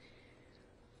is.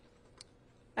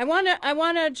 I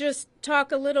want to just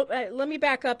talk a little, let me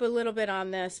back up a little bit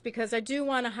on this because I do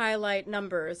want to highlight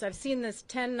numbers. I've seen this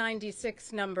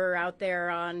 1096 number out there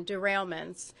on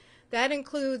derailments. That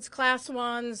includes Class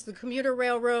 1s, the commuter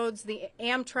railroads, the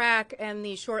Amtrak, and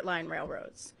the short line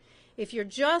railroads. If you're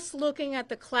just looking at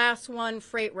the Class 1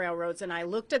 freight railroads, and I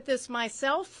looked at this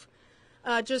myself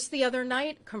just the other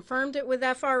night, confirmed it with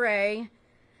FRA,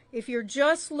 if you're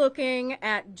just looking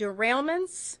at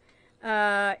derailments,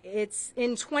 it's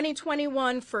in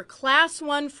 2021 for Class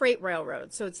 1 freight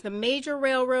railroads. So it's the major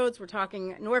railroads. We're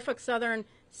talking Norfolk Southern,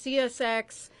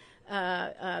 CSX,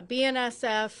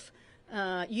 BNSF,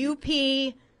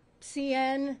 UP,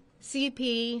 CN,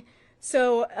 CP.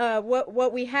 So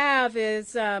what we have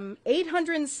is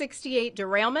 868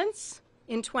 derailments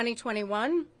in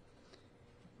 2021,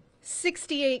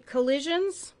 68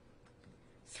 collisions,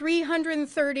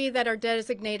 330 that are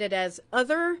designated as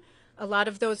other. A lot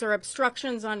of those are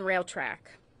obstructions on rail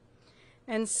track.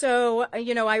 And so,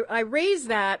 you know, I raise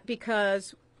that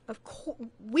because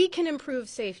we can improve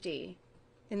safety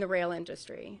in the rail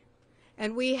industry.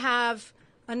 And we have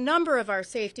a number of our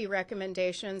safety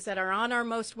recommendations that are on our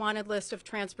most wanted list of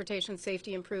transportation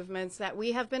safety improvements that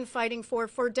we have been fighting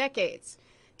for decades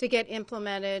to get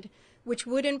implemented, which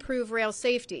would improve rail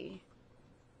safety.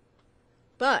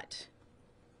 But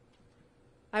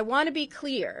I want to be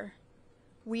clear.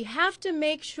 We have to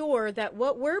make sure that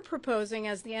what we're proposing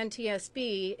as the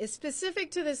NTSB is specific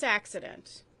to this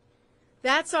accident.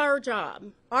 That's our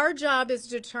job. Our job is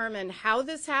to determine how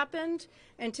this happened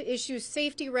and to issue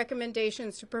safety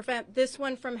recommendations to prevent this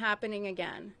one from happening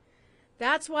again.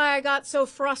 That's why I got so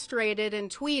frustrated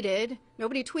and tweeted.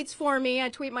 Nobody tweets for me. I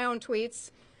tweet my own tweets.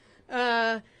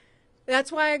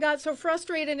 That's why I got so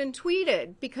frustrated and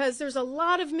tweeted, because there's a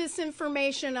lot of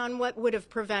misinformation on what would have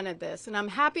prevented this, and I'm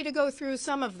happy to go through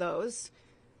some of those.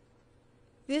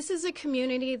 This is a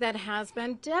community that has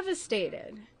been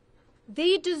devastated.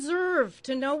 They deserve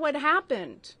to know what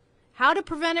happened, how to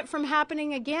prevent it from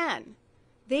happening again.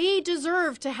 They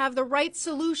deserve to have the right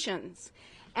solutions.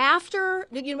 After,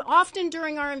 you know, often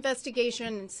during our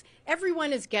investigations,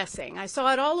 everyone is guessing. I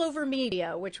saw it all over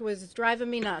media, which was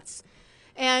driving me nuts.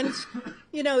 And,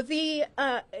 you know,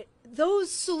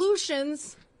 those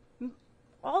solutions,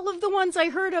 all of the ones I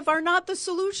heard of are not the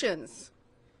solutions.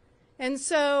 And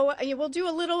so we'll do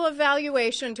a little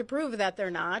evaluation to prove that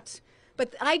they're not.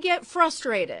 But I get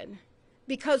frustrated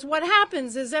because what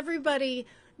happens is everybody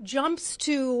jumps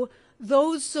to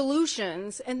those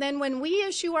solutions. And then when we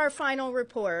issue our final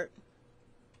report,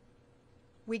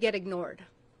 we get ignored.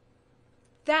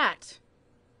 That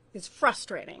is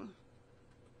frustrating.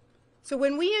 So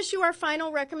when we issue our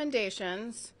final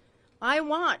recommendations, I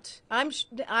want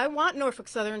Norfolk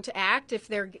Southern to act if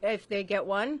they get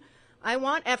one. I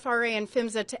want FRA and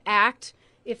PHMSA to act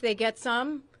if they get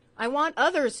some. I want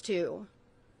others to.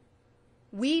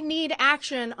 We need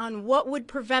action on what would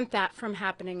prevent that from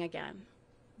happening again.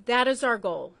 That is our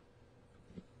goal.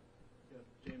 Yeah,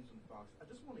 James and Fox, I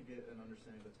just want to get an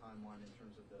understanding of the timeline in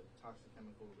terms of the toxic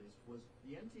chemical release. Was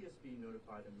the NTSB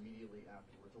notified immediately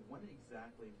afterwards, or when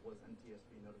exactly was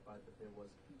NTSB notified that there was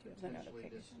potentially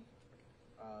this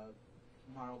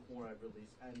mild chloride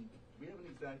release? And do we have an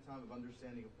exact time of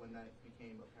understanding of when that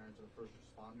became apparent to the first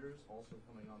responders also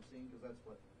coming on scene? Because that's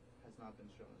what has not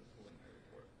been shown in the preliminary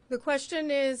report. The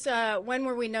question is, when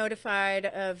were we notified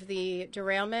of the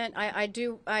derailment? I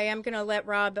am going to let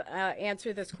Rob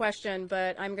answer this question,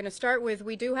 but I'm going to start with,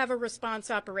 we do have a response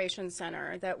operations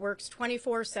center that works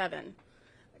 24/7.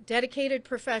 Dedicated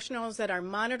professionals that are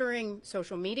monitoring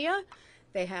social media.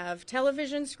 They have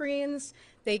television screens.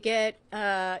 They get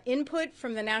input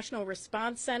from the National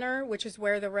Response Center, which is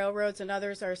where the railroads and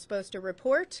others are supposed to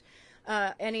report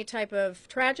any type of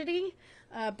tragedy.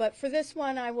 But for this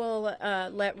one, I will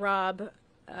let Rob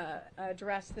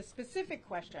address the specific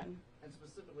question. And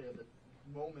specifically at the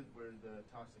moment where the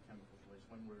toxic chemicals released,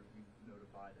 when were you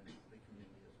notified and the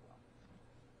community as well?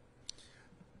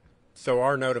 So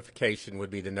our notification would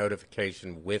be the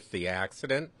notification with the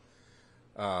accident.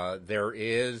 There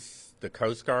is, the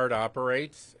Coast Guard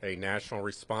operates a National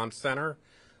Response Center,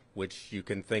 which you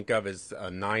can think of as a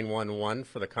 911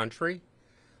 for the country.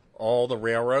 All the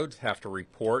railroads have to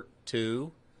report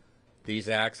to these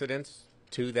accidents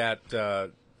to that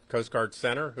Coast Guard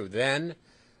center, who then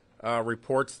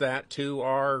reports that to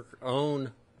our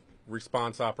own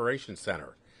response operations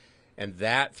center. And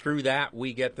that, through that,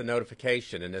 we get the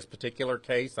notification. In this particular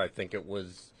case, I think it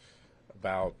was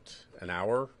about an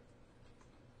hour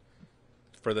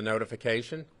for the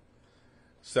notification.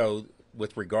 So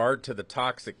with regard to the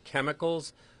toxic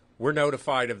chemicals, we're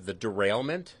notified of the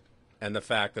derailment and the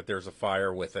fact that there's a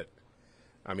fire with it.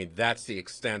 I mean, that's the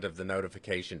extent of the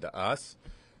notification to us.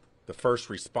 The first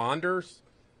responders,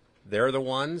 they're the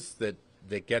ones that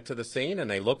get to the scene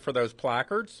and they look for those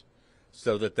placards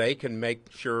so that they can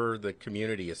make sure the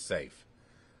community is safe.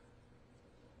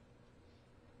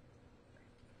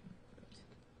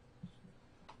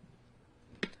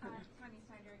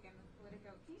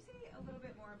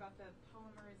 About the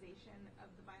polymerization of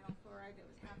the vinyl chloride that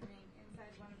was happening inside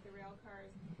one of the rail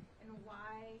cars, and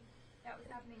why that was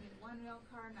happening in one rail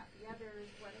car, not the others?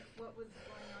 What was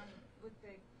going on with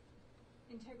the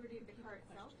integrity of the car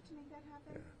itself to make that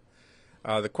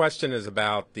happen? The question is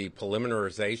about the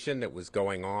polymerization that was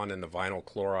going on in the vinyl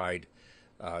chloride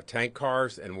tank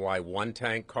cars, and why one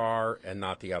tank car and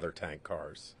not the other tank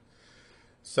cars.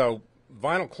 So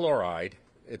vinyl chloride,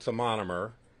 it's a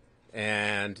monomer,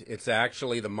 and it's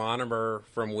actually the monomer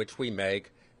from which we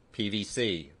make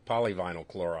PVC, polyvinyl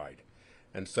chloride.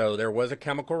 And so there was a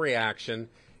chemical reaction.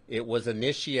 It was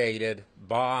initiated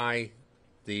by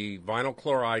the vinyl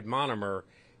chloride monomer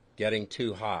getting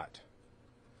too hot.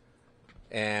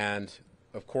 And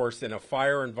of course, in a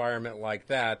fire environment like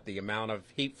that, the amount of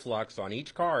heat flux on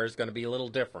each car is going to be a little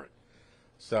different.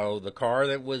 So the car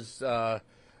that was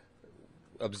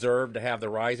observed to have the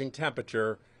rising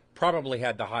temperature probably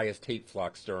had the highest heat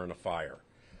flux during a fire.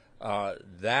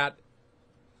 That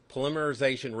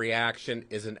polymerization reaction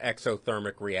is an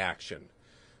exothermic reaction.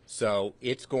 So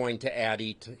it's going to add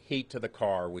heat to the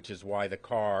car, which is why the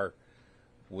car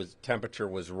temperature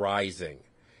was rising.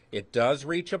 It does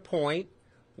reach a point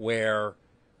where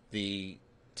the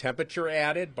temperature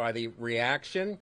added by the reaction